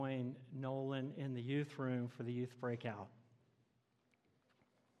Nolan in the youth room for the youth breakout.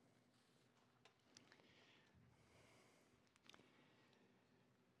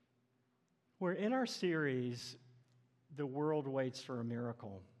 We're in our series, The World Waits for a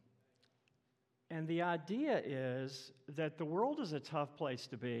Miracle. And the idea is that the world is a tough place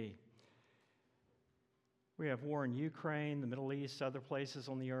to be. We have war in Ukraine, the Middle East, other places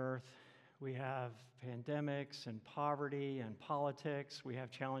on the earth. We have pandemics and poverty and politics. We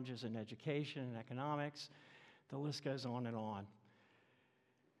have challenges in education and economics. The list goes on and on.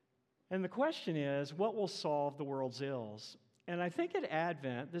 And the question is, what will solve the world's ills? And I think at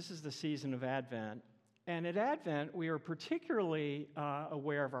Advent, this is the season of Advent, and at Advent, we are particularly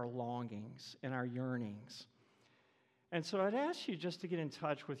aware of our longings and our yearnings. And so I'd ask you just to get in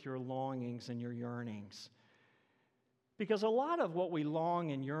touch with your longings and your yearnings. Because a lot of what we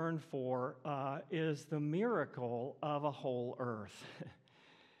long and yearn for is the miracle of a whole earth.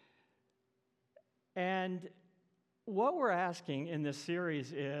 And what we're asking in this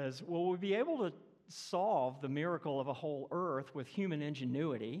series is, will we be able to solve the miracle of a whole earth with human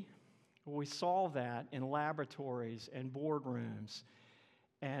ingenuity? Will we solve that in laboratories and boardrooms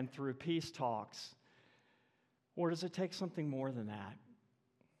and through peace talks? Or does it take something more than that?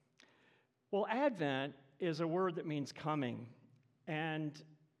 Well, Advent is a word that means coming. And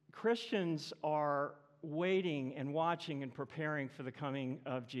Christians are waiting and watching and preparing for the coming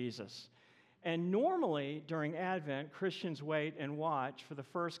of Jesus. And normally, during Advent, Christians wait and watch for the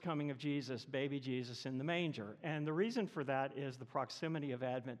first coming of Jesus, baby Jesus in the manger. And the reason for that is the proximity of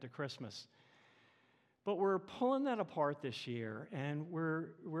Advent to Christmas. But we're pulling that apart this year, and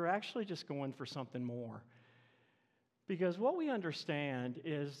we're actually just going for something more. Because what we understand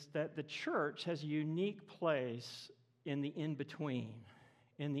is that the church has a unique place in the in-between,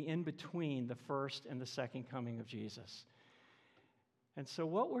 the first and the second coming of Jesus. And so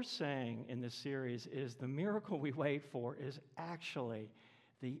what we're saying in this series is the miracle we wait for is actually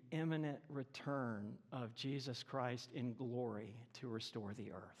the imminent return of Jesus Christ in glory to restore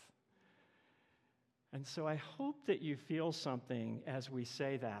the earth. And so I hope that you feel something as we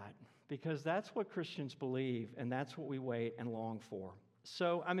say that, because that's what Christians believe, and that's what we wait and long for.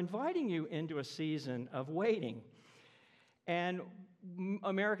 So I'm inviting you into a season of waiting. And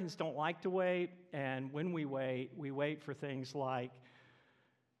Americans don't like to wait, and when we wait for things like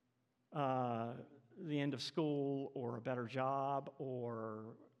the end of school or a better job or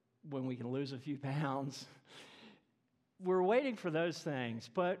when we can lose a few pounds. We're waiting for those things,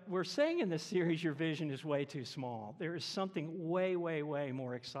 but we're saying in this series your vision is way too small. There is something way, way, way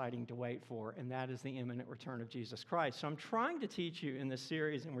more exciting to wait for, and that is the imminent return of Jesus Christ. So I'm trying to teach you in this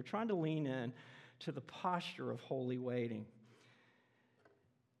series, and we're trying to lean in to the posture of holy waiting.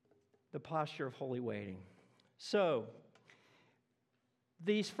 The posture of holy waiting. So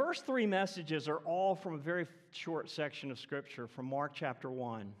these first three messages are all from a very short section of Scripture from Mark chapter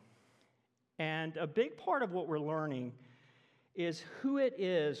 1. And a big part of what we're learning is who it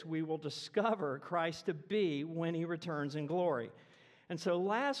is we will discover Christ to be when he returns in glory. And so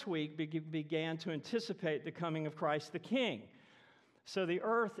last week began to anticipate the coming of Christ the King. So the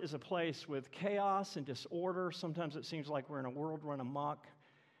earth is a place with chaos and disorder. Sometimes it seems like we're in a world run amok.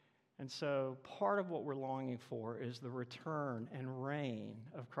 And so part of what we're longing for is the return and reign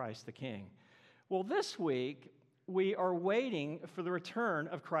of Christ the King. Well, this week, we are waiting for the return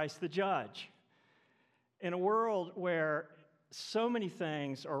of Christ the Judge. In a world where so many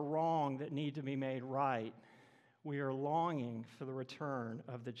things are wrong that need to be made right, we are longing for the return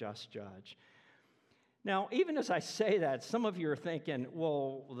of the just judge. Now, even as I say that, some of you are thinking,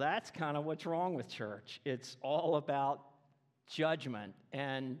 well, that's kind of what's wrong with church. It's all about judgment,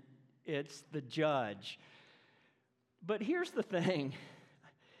 and it's the judge. But here's the thing.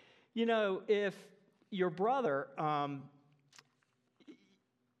 You know, if your brother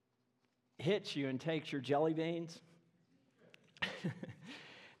hits you and takes your jelly beans,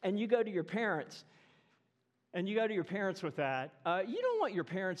 and you go to your parents, with that, you don't want your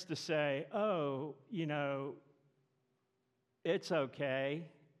parents to say, oh, you know, it's okay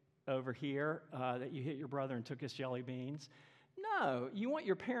over here that you hit your brother and took his jelly beans. No, you want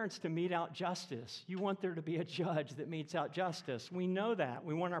your parents to mete out justice. You want there to be a judge that metes out justice. We know that.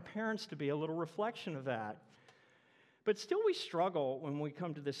 We want our parents to be a little reflection of that. But still we struggle when we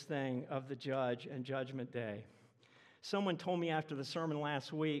come to this thing of the judge and judgment day. Someone told me after the sermon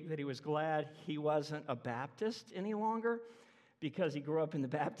last week that he was glad he wasn't a Baptist any longer because he grew up in the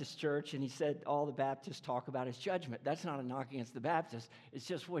Baptist church, and he said all the Baptists talk about is judgment. That's not a knock against the Baptists. It's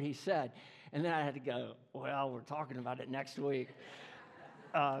just what he said. And then I had to go, well, we're talking about it next week.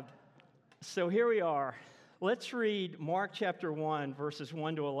 So here we are. Let's read Mark chapter 1, verses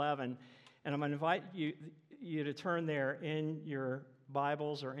 1 to 11. And I'm going to invite you to turn there in your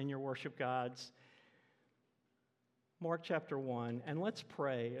Bibles or in your worship guides. Mark chapter 1. And let's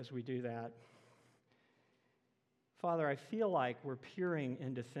pray as we do that. Father, I feel like we're peering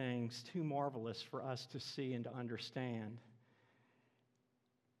into things too marvelous for us to see and to understand.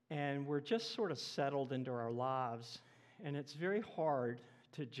 And we're just sort of settled into our lives, and it's very hard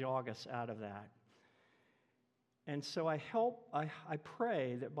to jog us out of that. And so I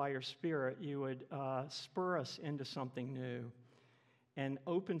pray that by your Spirit you would spur us into something new and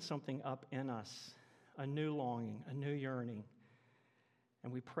open something up in us, a new longing, a new yearning.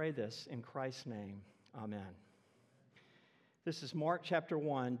 And we pray this in Christ's name. Amen. This is Mark chapter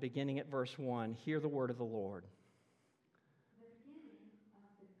 1, beginning at verse 1. Hear the word of the Lord. The beginning of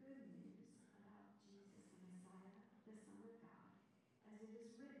the good news about Jesus the Messiah, the Son of God, as it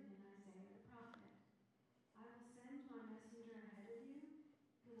is written in Isaiah the prophet. I will send my messenger ahead of you,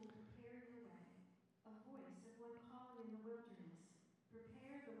 who will prepare your way, a voice of one calling in the wilderness.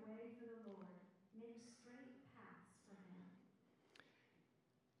 Prepare the way for the Lord, make straight paths for him.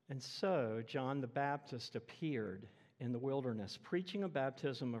 And so John the Baptist appeared in the wilderness, preaching a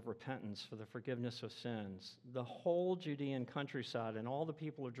baptism of repentance for the forgiveness of sins. The whole Judean countryside and all the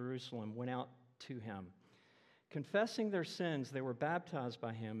people of Jerusalem went out to him. Confessing their sins, they were baptized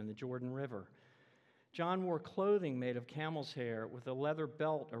by him in the Jordan River. John wore clothing made of camel's hair with a leather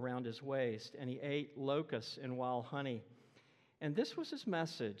belt around his waist, and he ate locusts and wild honey. And this was his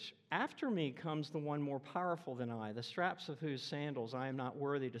message: after me comes the one more powerful than I, the straps of whose sandals I am not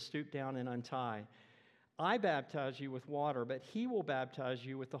worthy to stoop down and untie. I baptize you with water, but he will baptize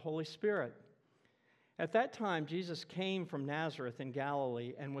you with the Holy Spirit. At that time, Jesus came from Nazareth in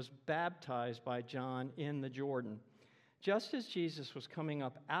Galilee and was baptized by John in the Jordan. Just as Jesus was coming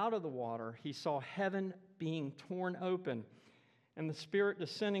up out of the water, he saw heaven being torn open and the Spirit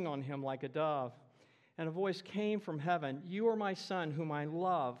descending on him like a dove. And a voice came from heaven, "You are my Son, whom I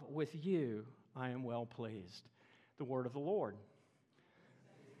love. With you I am well pleased." The word of the Lord.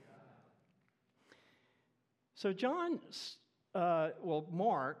 So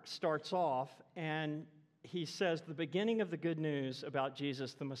Mark starts off and he says the beginning of the good news about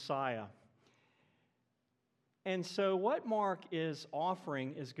Jesus the Messiah. And so what Mark is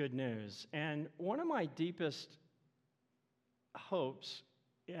offering is good news. And one of my deepest hopes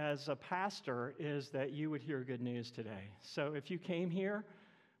as a pastor is that you would hear good news today. So if you came here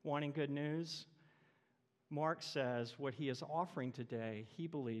wanting good news, Mark says what he is offering today, he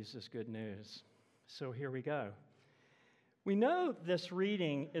believes is good news. So here we go. We know this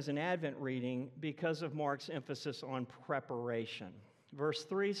reading is an Advent reading because of Mark's emphasis on preparation. Verse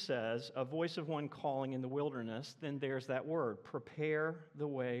 3 says, a voice of one calling in the wilderness, then there's that word, prepare the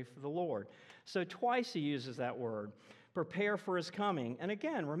way for the Lord. So twice he uses that word, prepare for his coming. And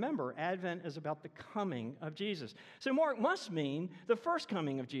again, remember, Advent is about the coming of Jesus. So Mark must mean the first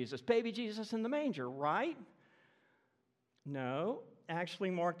coming of Jesus, baby Jesus in the manger, right? No,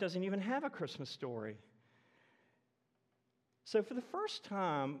 actually, Mark doesn't even have a Christmas story. So for the first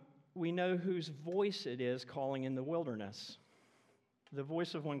time, we know whose voice it is calling in the wilderness. The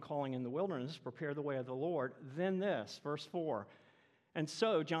voice of one calling in the wilderness, prepare the way of the Lord. Then this, verse 4, and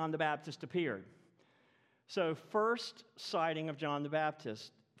so John the Baptist appeared. So first sighting of John the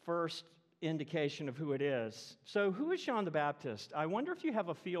Baptist, first indication of who it is. So who is John the Baptist? I wonder if you have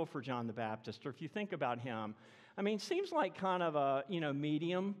a feel for John the Baptist, or if you think about him. I mean, seems like kind of a,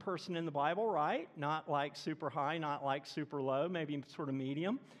 medium person in the Bible, right? Not like super high, not like super low, maybe sort of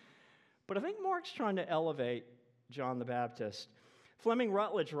medium. But I think Mark's trying to elevate John the Baptist. Fleming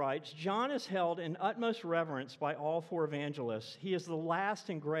Rutledge writes, John is held in utmost reverence by all four evangelists. He is the last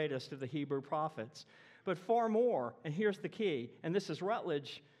and greatest of the Hebrew prophets. But far more, and here's the key, and this is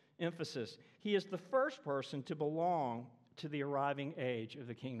Rutledge emphasis, he is the first person to belong to the arriving age of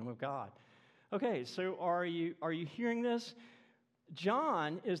the kingdom of God. Okay, so are you hearing this?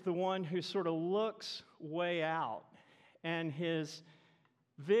 John is the one who sort of looks way out, and his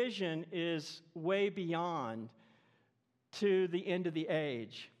vision is way beyond to the end of the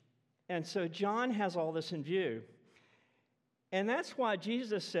age. And so John has all this in view. And that's why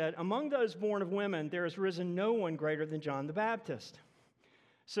Jesus said, among those born of women, there has risen no one greater than John the Baptist.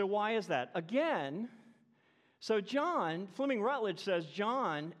 So why is that? Again, so John, Fleming Rutledge says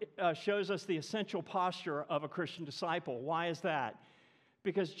John shows us the essential posture of a Christian disciple. Why is that?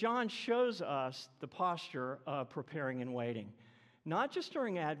 Because John shows us the posture of preparing and waiting, not just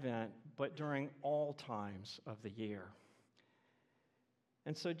during Advent, but during all times of the year.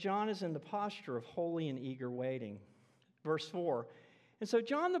 And so John is in the posture of holy and eager waiting. Verse 4, And so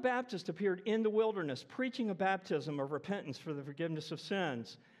John the Baptist appeared in the wilderness, preaching a baptism of repentance for the forgiveness of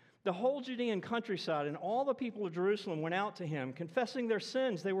sins. The whole Judean countryside and all the people of Jerusalem went out to him. Confessing their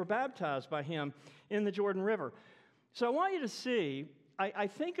sins, they were baptized by him in the Jordan River. So I want you to see, I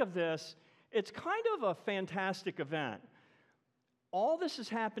think of this, it's kind of a fantastic event. All this is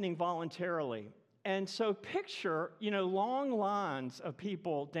happening voluntarily. And so picture, long lines of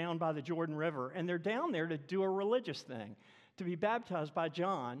people down by the Jordan River, and they're down there to do a religious thing, to be baptized by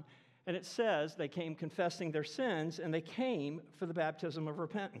John. And it says they came confessing their sins, and they came for the baptism of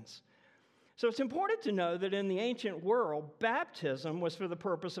repentance. So it's important to know that in the ancient world, baptism was for the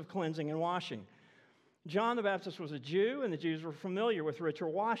purpose of cleansing and washing. John the Baptist was a Jew, and the Jews were familiar with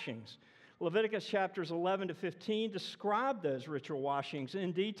ritual washings. Leviticus chapters 11 to 15 describe those ritual washings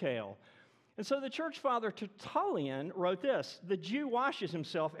in detail. And so the church father Tertullian wrote this: "The Jew washes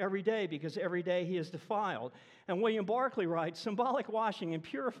himself every day because every day he is defiled." And William Barclay writes, "Symbolic washing and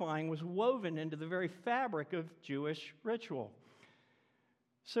purifying was woven into the very fabric of Jewish ritual."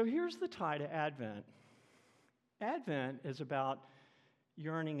 So here's the tie to Advent. Advent is about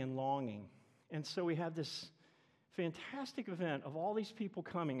yearning and longing. And so we have this fantastic event of all these people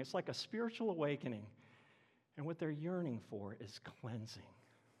coming. It's like a spiritual awakening. And what they're yearning for is cleansing.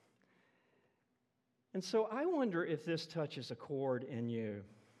 And so I wonder if this touches a chord in you.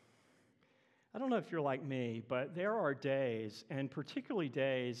 I don't know if you're like me, but there are days, and particularly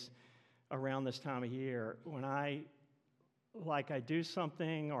days around this time of year, when I do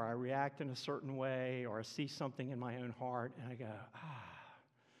something, or I react in a certain way, or I see something in my own heart, and I go,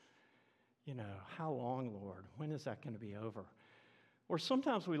 how long, Lord? When is that going to be over? Or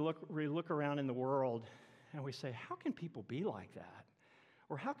sometimes we look around in the world, and we say, how can people be like that?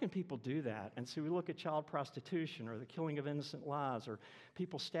 Or how can people do that? And so we look at child prostitution, or the killing of innocent lives, or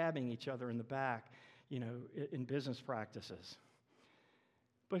people stabbing each other in the back, in business practices.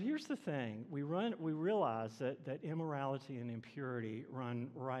 But here's the thing. We realize that immorality and impurity run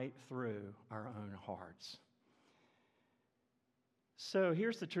right through our own hearts. So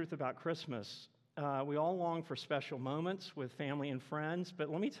here's the truth about Christmas. We all long for special moments with family and friends, but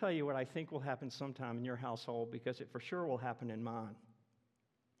let me tell you what I think will happen sometime in your household, because it for sure will happen in mine.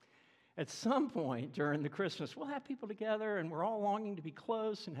 At some point during the Christmas, we'll have people together, and we're all longing to be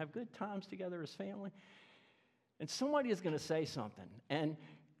close and have good times together as family. And somebody is going to say something, and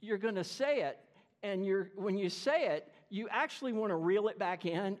you're going to say it, and when you say it, you actually want to reel it back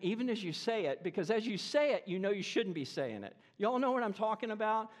in, even as you say it, because as you say it, you know you shouldn't be saying it. Y'all know what I'm talking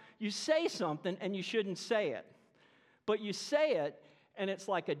about? You say something, and you shouldn't say it. But you say it, and it's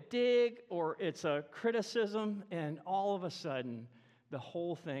like a dig, or it's a criticism, and all of a sudden, the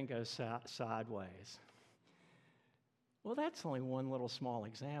whole thing goes sideways. Well, that's only one little small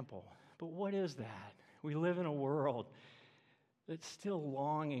example. But what is that? We live in a world that's still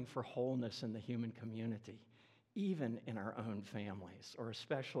longing for wholeness in the human community, even in our own families, or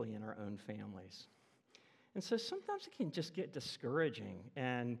especially in our own families. And so sometimes it can just get discouraging,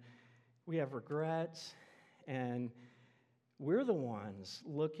 and we have regrets, and we're the ones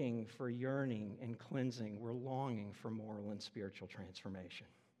looking for yearning and cleansing. We're longing for moral and spiritual transformation.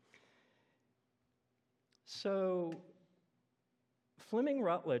 So Fleming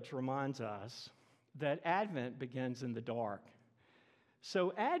Rutledge reminds us that Advent begins in the dark.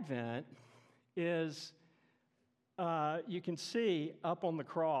 So Advent is, you can see up on the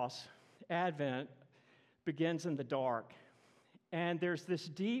cross, Advent begins in the dark. And there's this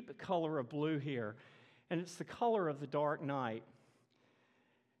deep color of blue here. And it's the color of the dark night.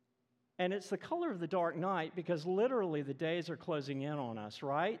 And it's the color of the dark night because literally the days are closing in on us,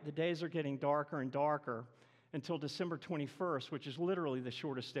 right? The days are getting darker and darker until December 21st, which is literally the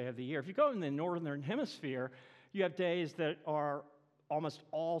shortest day of the year. If you go in the northern hemisphere, you have days that are almost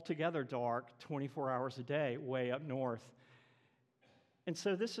altogether dark, 24 hours a day, way up north. And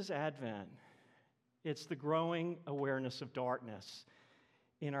so this is Advent. It's the growing awareness of darkness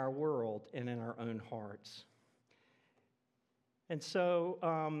in our world and in our own hearts. And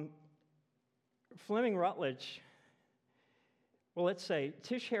so Fleming Rutledge, let's say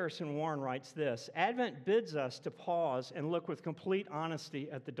Tish Harrison Warren writes this: Advent bids us to pause and look with complete honesty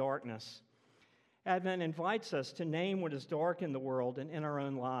at the darkness. Advent invites us to name what is dark in the world and in our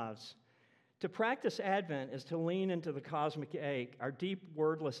own lives. To practice Advent is to lean into the cosmic ache, our deep,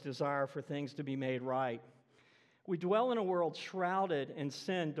 wordless desire for things to be made right. We dwell in a world shrouded in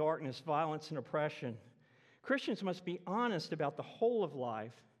sin, darkness, violence, and oppression. Christians must be honest about the whole of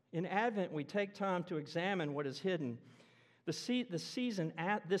life. In Advent, we take time to examine what is hidden. This season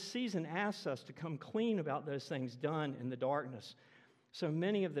asks us to come clean about those things done in the darkness. So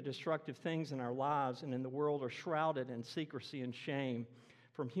many of the destructive things in our lives and in the world are shrouded in secrecy and shame,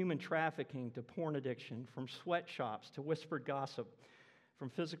 from human trafficking to porn addiction, from sweatshops to whispered gossip, from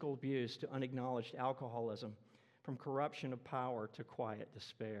physical abuse to unacknowledged alcoholism, from corruption of power to quiet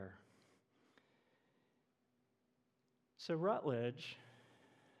despair. So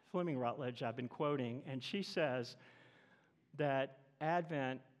Fleming Rutledge, I've been quoting, and she says that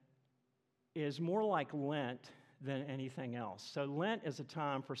Advent is more like Lent than anything else. So Lent is a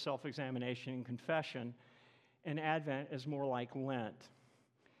time for self-examination and confession, and Advent is more like Lent.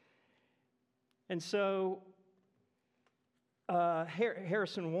 And so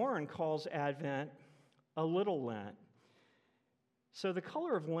Harrison Warren calls Advent a little Lent. So the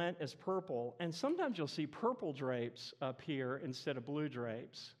color of Lent is purple, and sometimes you'll see purple drapes up here instead of blue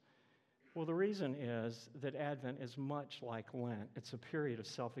drapes. Well, the reason is that Advent is much like Lent. It's a period of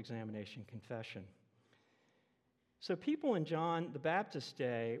self-examination, confession. So people in John the Baptist's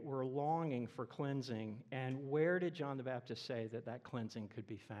day were longing for cleansing, and where did John the Baptist say that cleansing could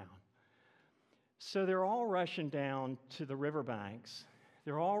be found? So they're all rushing down to the riverbanks.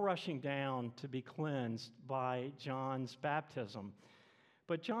 They're all rushing down to be cleansed by John's baptism.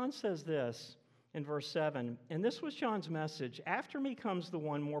 But John says this in verse 7, and this was John's message: after me comes the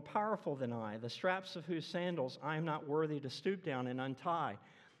one more powerful than I, the straps of whose sandals I am not worthy to stoop down and untie.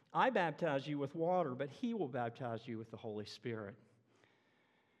 I baptize you with water, but he will baptize you with the Holy Spirit.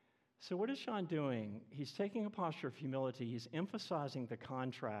 So what is John doing? He's taking a posture of humility. He's emphasizing the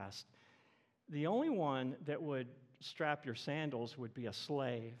contrast. The only one that would strap your sandals would be a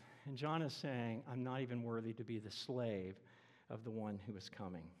slave. And John is saying, I'm not even worthy to be the slave of the one who is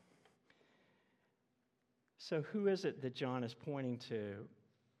coming. So who is it that John is pointing to?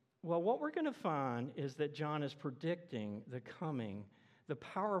 Well, what we're going to find is that John is predicting the coming, the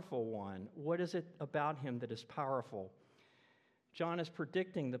powerful one. What is it about him that is powerful? John is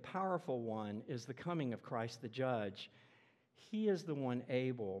predicting the powerful one is the coming of Christ the judge. He is the one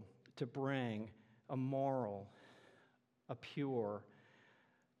able to bring a moral, a pure,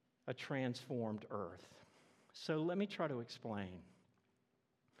 a transformed earth. So let me try to explain.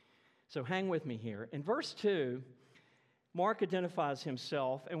 So hang with me here. In verse 2, Mark identifies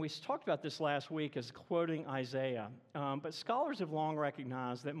himself, and we talked about this last week, as quoting Isaiah. But scholars have long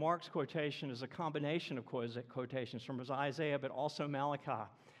recognized that Mark's quotation is a combination of quotations from Isaiah, but also Malachi.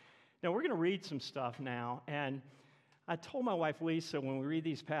 Now, we're going to read some stuff now, and I told my wife Lisa when we read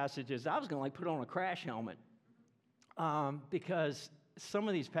these passages, I was going to put on a crash helmet because some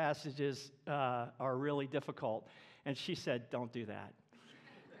of these passages are really difficult. And she said, don't do that.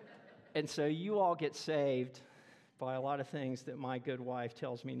 And so you all get saved by a lot of things that my good wife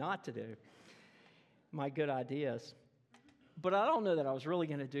tells me not to do, my good ideas. But I don't know that I was really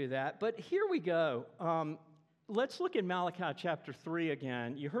going to do that. But here we go. Let's look at Malachi chapter 3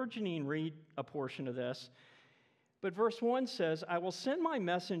 again. You heard Janine read a portion of this. But verse 1 says, I will send my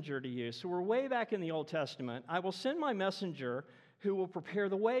messenger to you. So we're way back in the Old Testament. I will send my messenger who will prepare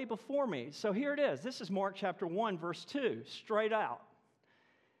the way before me. So here it is. This is Mark chapter 1, verse 2, straight out.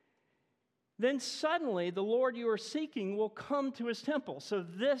 Then suddenly the Lord you are seeking will come to his temple. So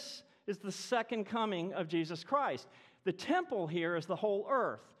this is the second coming of Jesus Christ. The temple here is the whole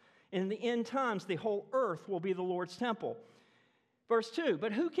earth. In the end times, the whole earth will be the Lord's temple. Verse 2,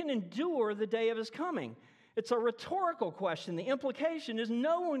 but who can endure the day of his coming? It's a rhetorical question. The implication is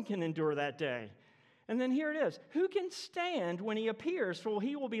no one can endure that day. And then here it is. Who can stand when he appears? For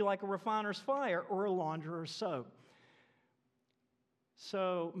he will be like a refiner's fire or a launderer's soap.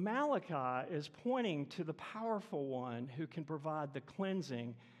 So Malachi is pointing to the powerful one who can provide the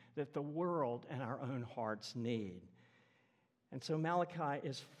cleansing that the world and our own hearts need. And so Malachi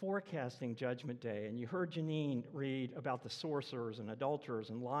is forecasting Judgment Day. And you heard Janine read about the sorcerers and adulterers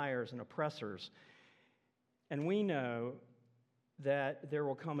and liars and oppressors. And we know that there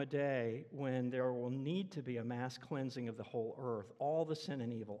will come a day when there will need to be a mass cleansing of the whole earth. All the sin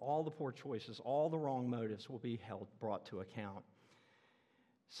and evil, all the poor choices, all the wrong motives will be brought to account.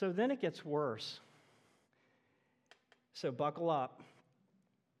 So then it gets worse. So buckle up.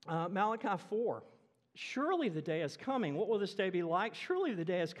 Malachi 4. Surely the day is coming. What will this day be like? Surely the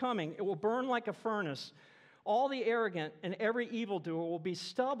day is coming. It will burn like a furnace. All the arrogant and every evildoer will be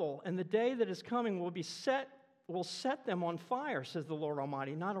stubble, and the day that is coming will set them on fire, says the Lord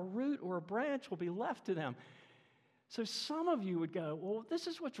Almighty. Not a root or a branch will be left to them. So some of you would go, well, this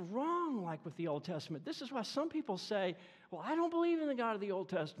is what's wrong with the Old Testament. This is why some people say, well, I don't believe in the God of the Old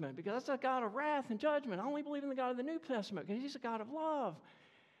Testament because that's a God of wrath and judgment. I only believe in the God of the New Testament because he's a God of love.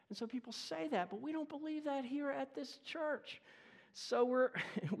 And so people say that, but we don't believe that here at this church. So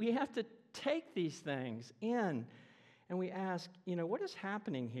we have to take these things in and we ask, what is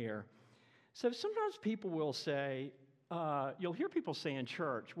happening here? So sometimes people will say, you'll hear people say in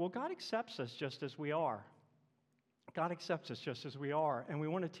church, well, God accepts us just as we are. God accepts us just as we are. And we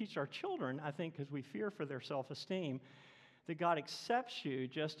want to teach our children, I think, because we fear for their self-esteem, that God accepts you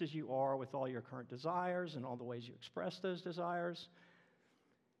just as you are with all your current desires and all the ways you express those desires.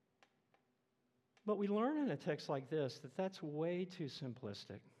 But we learn in a text like this that that's way too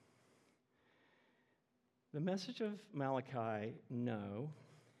simplistic. The message of Malachi, no,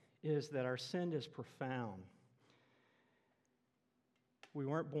 is that our sin is profound. We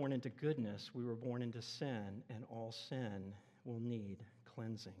weren't born into goodness, we were born into sin, and all sin will need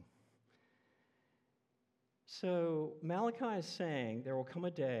cleansing. So Malachi is saying there will come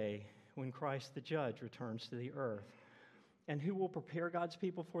a day when Christ the judge returns to the earth. And who will prepare God's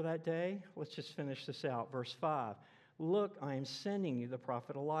people for that day? Let's just finish this out. Verse 5. Look, I am sending you the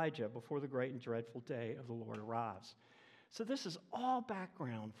prophet Elijah before the great and dreadful day of the Lord arrives. So this is all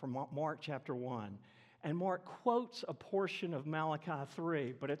background from Mark chapter 1. And Mark quotes a portion of Malachi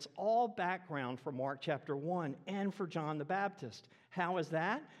 3, but it's all background for Mark chapter 1 and for John the Baptist. How is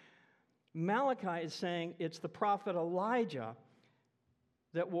that? Malachi is saying it's the prophet Elijah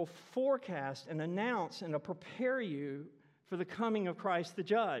that will forecast and announce and prepare you for the coming of Christ the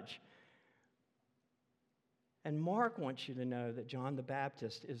judge. And Mark wants you to know that John the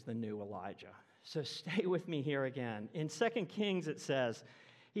Baptist is the new Elijah. So stay with me here again. In 2 Kings it says,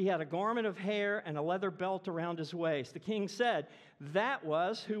 he had a garment of hair and a leather belt around his waist. The king said,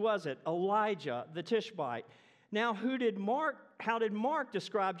 who was it? Elijah the Tishbite. Now, how did Mark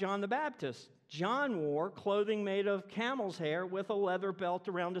describe John the Baptist? John wore clothing made of camel's hair with a leather belt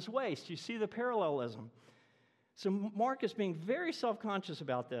around his waist. You see the parallelism. So Mark is being very self-conscious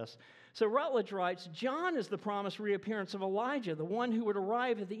about this. So Rutledge writes, John is the promised reappearance of Elijah, the one who would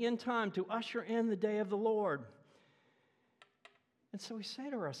arrive at the end time to usher in the day of the Lord. And so we say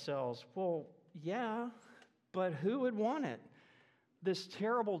to ourselves, well, yeah, but who would want it? This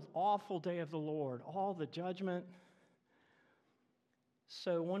terrible, awful day of the Lord, all the judgment.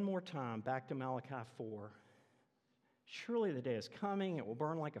 So one more time, back to Malachi 4. Surely the day is coming, it will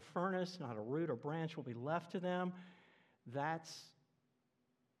burn like a furnace, not a root or branch will be left to them. That's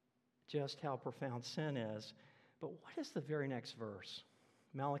just how profound sin is. But what is the very next verse?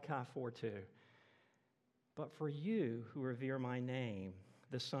 Malachi 4:2. But for you who revere my name,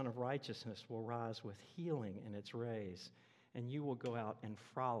 the Son of Righteousness will rise with healing in its rays, and you will go out and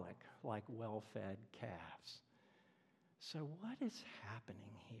frolic like well-fed calves. So what is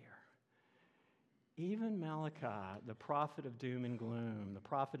happening here? Even Malachi, the prophet of doom and gloom, the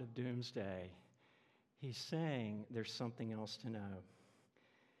prophet of doomsday, he's saying there's something else to know.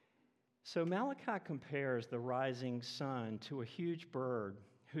 So Malachi compares the rising sun to a huge bird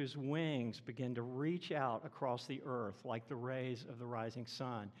whose wings begin to reach out across the earth like the rays of the rising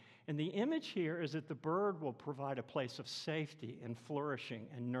sun. And the image here is that the bird will provide a place of safety and flourishing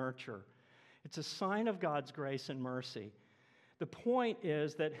and nurture. It's a sign of God's grace and mercy. The point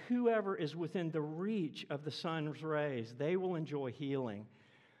is that whoever is within the reach of the sun's rays, they will enjoy healing.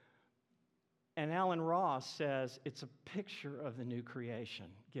 And Alan Ross says it's a picture of the new creation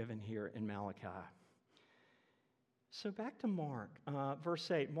given here in Malachi. So back to Mark, verse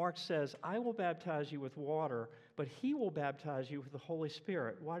 8. Mark says, I will baptize you with water, but he will baptize you with the Holy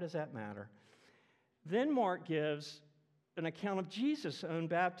Spirit. Why does that matter? Then Mark gives an account of Jesus' own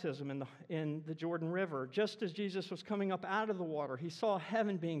baptism in the Jordan River. Just as Jesus was coming up out of the water, he saw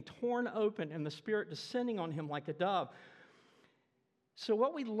heaven being torn open and the Spirit descending on him like a dove. So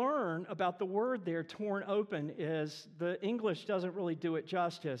what we learn about the word there, torn open, is the English doesn't really do it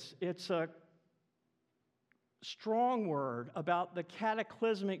justice. It's a strong word about the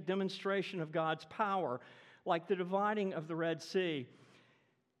cataclysmic demonstration of God's power, like the dividing of the Red Sea.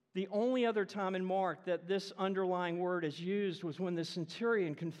 The only other time in Mark that this underlying word is used was when the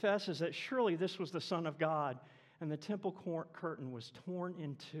centurion confesses that surely this was the Son of God, and the temple curtain was torn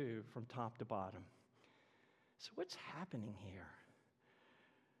in two from top to bottom. So what's happening here?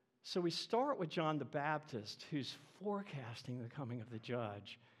 So we start with John the Baptist, who's forecasting the coming of the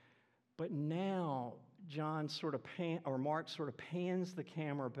judge. But now Mark sort of pans the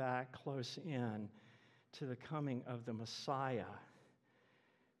camera back close in to the coming of the Messiah,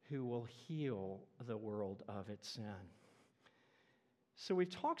 who will heal the world of its sin. So we've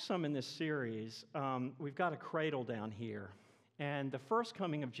talked some in this series. We've got a cradle down here. And the first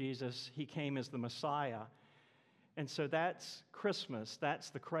coming of Jesus, he came as the Messiah. And so that's Christmas. That's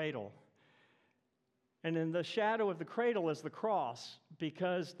the cradle. And in the shadow of the cradle is the cross,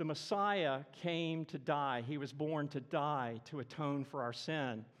 because the Messiah came to die. He was born to die, to atone for our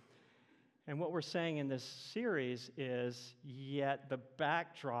sin. And what we're saying in this series is, yet the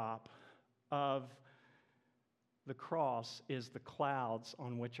backdrop of the cross is the clouds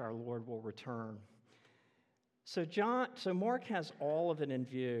on which our Lord will return. So Mark has all of it in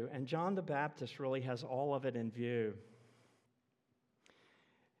view, and John the Baptist really has all of it in view.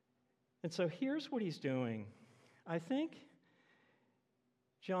 And so here's what he's doing. I think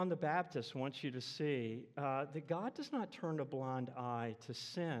John the Baptist wants you to see that God does not turn a blind eye to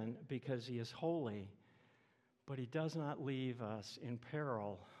sin because he is holy, but he does not leave us in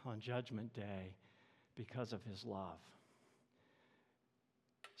peril on Judgment Day because of his love.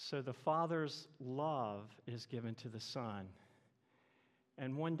 So the Father's love is given to the Son.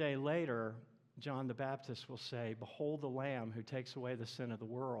 And one day later, John the Baptist will say, "Behold the Lamb who takes away the sin of the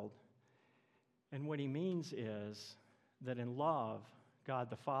world." And what he means is that in love,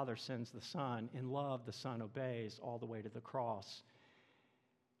 God the Father sends the Son. In love, the Son obeys all the way to the cross.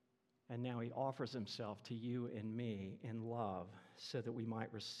 And now he offers himself to you and me in love so that we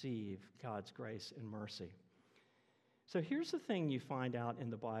might receive God's grace and mercy. So here's the thing you find out in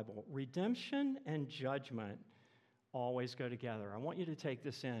the Bible. Redemption and judgment always go together. I want you to take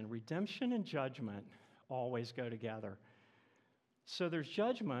this in. Redemption and judgment always go together. So there's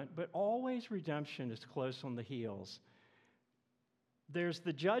judgment, but always redemption is close on the heels. There's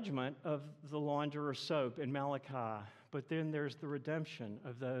the judgment of the launderer's soap in Malachi, but then there's the redemption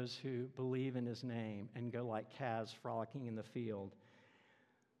of those who believe in his name and go like calves frolicking in the field.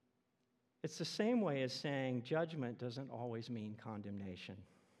 It's the same way as saying judgment doesn't always mean condemnation.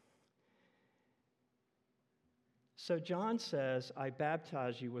 So John says, "I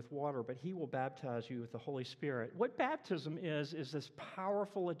baptize you with water, but he will baptize you with the Holy Spirit." What baptism is this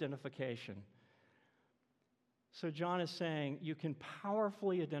powerful identification. So John is saying you can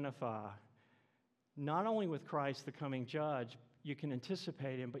powerfully identify not only with Christ, the coming judge, you can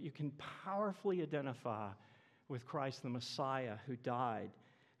anticipate him, but you can powerfully identify with Christ, the Messiah, who died,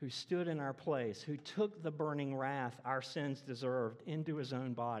 who stood in our place, who took the burning wrath our sins deserved into his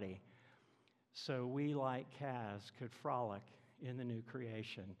own body, so we, like calves, could frolic in the new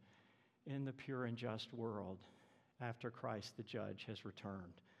creation, in the pure and just world, after Christ, the judge, has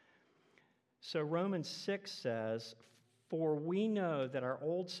returned. So Romans 6 says, "For we know that our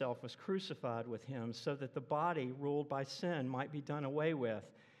old self was crucified with him so that the body ruled by sin might be done away with,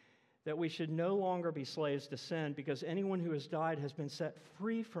 that we should no longer be slaves to sin, because anyone who has died has been set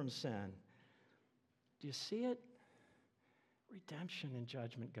free from sin." Do you see it? Redemption and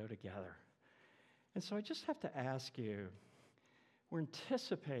judgment go together. And so I just have to ask you, we're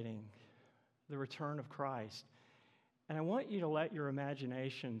anticipating the return of Christ. And I want you to let your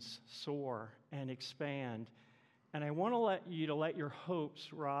imaginations soar and expand. And I want to let your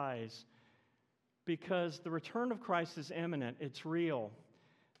hopes rise, because the return of Christ is imminent. It's real.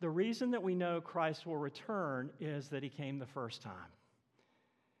 The reason that we know Christ will return is that he came the first time.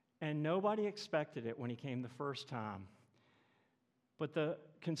 And nobody expected it when he came the first time. But the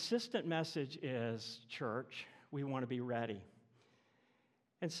consistent message is, church, we want to be ready.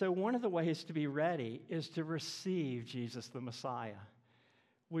 And so one of the ways to be ready is to receive Jesus the Messiah.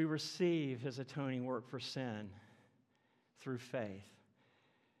 We receive his atoning work for sin through faith.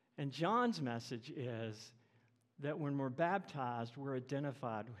 And John's message is that when we're baptized, we're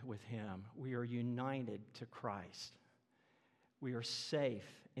identified with him. We are united to Christ. We are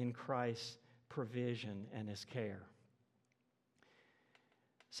safe in Christ's provision and his care.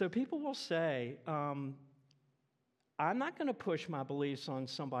 So people will say, I'm not going to push my beliefs on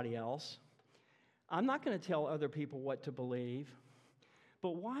somebody else. I'm not going to tell other people what to believe.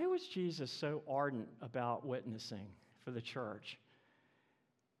 But why was Jesus so ardent about witnessing for the church?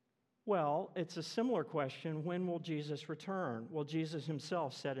 Well, it's a similar question. When will Jesus return? Well, Jesus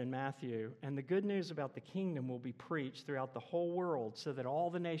himself said in Matthew, "And the good news about the kingdom will be preached throughout the whole world so that all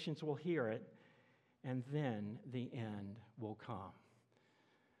the nations will hear it, and then the end will come."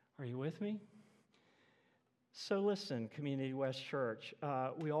 Are you with me? So listen, Community West Church,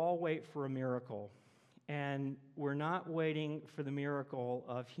 we all wait for a miracle, and we're not waiting for the miracle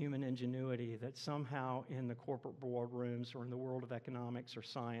of human ingenuity that somehow in the corporate boardrooms or in the world of economics or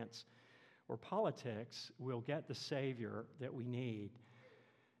science or politics we'll get the Savior that we need.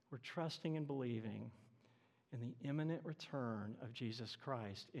 We're trusting and believing in the imminent return of Jesus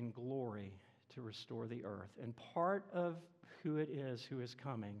Christ in glory to restore the earth. And part of who it is who is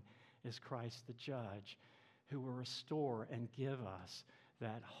coming is Christ the Judge, who will restore and give us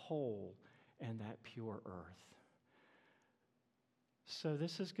that whole and that pure earth. So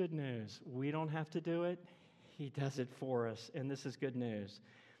this is good news. We don't have to do it. He does it for us, and this is good news.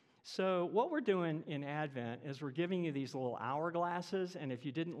 So what we're doing in Advent is we're giving you these little hourglasses, and if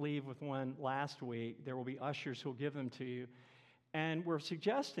you didn't leave with one last week, there will be ushers who'll give them to you. And we're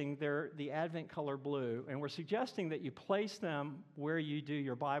suggesting they're the Advent color blue, and we're suggesting that you place them where you do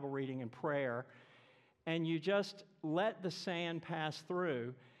your Bible reading and prayer, and you just let the sand pass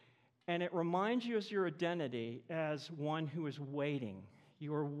through, and it reminds you as your identity as one who is waiting.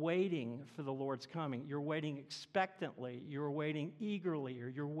 You are waiting for the Lord's coming. You're waiting expectantly. You're waiting eagerly, or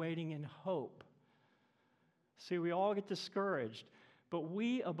you're waiting in hope. See, we all get discouraged, but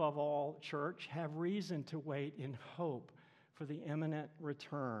we, above all, church, have reason to wait in hope for the imminent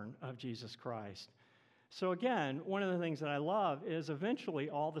return of Jesus Christ. So again, one of the things that I love is eventually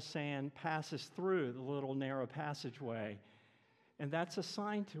all the sand passes through the little narrow passageway, and that's a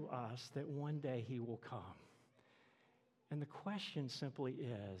sign to us that one day he will come. And the question simply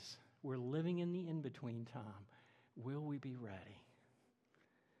is, we're living in the in-between time. Will we be ready?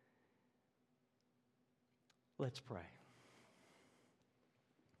 Let's pray.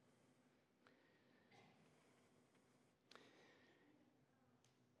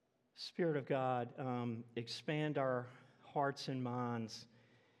 Spirit of God, expand our hearts and minds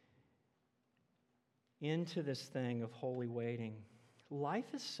into this thing of holy waiting.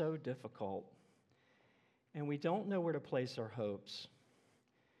 Life is so difficult, and we don't know where to place our hopes.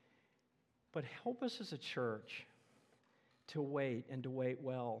 But help us as a church to wait, and to wait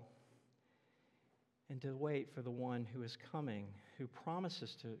well, and to wait for the one who is coming, who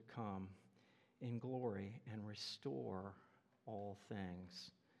promises to come in glory and restore all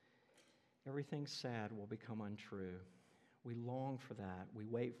things. Everything sad will become untrue. We long for that. We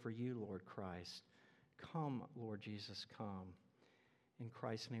wait for you, Lord Christ. Come, Lord Jesus, come. In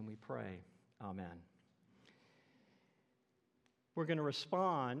Christ's name we pray. Amen. We're going to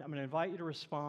respond. I'm going to invite you to respond.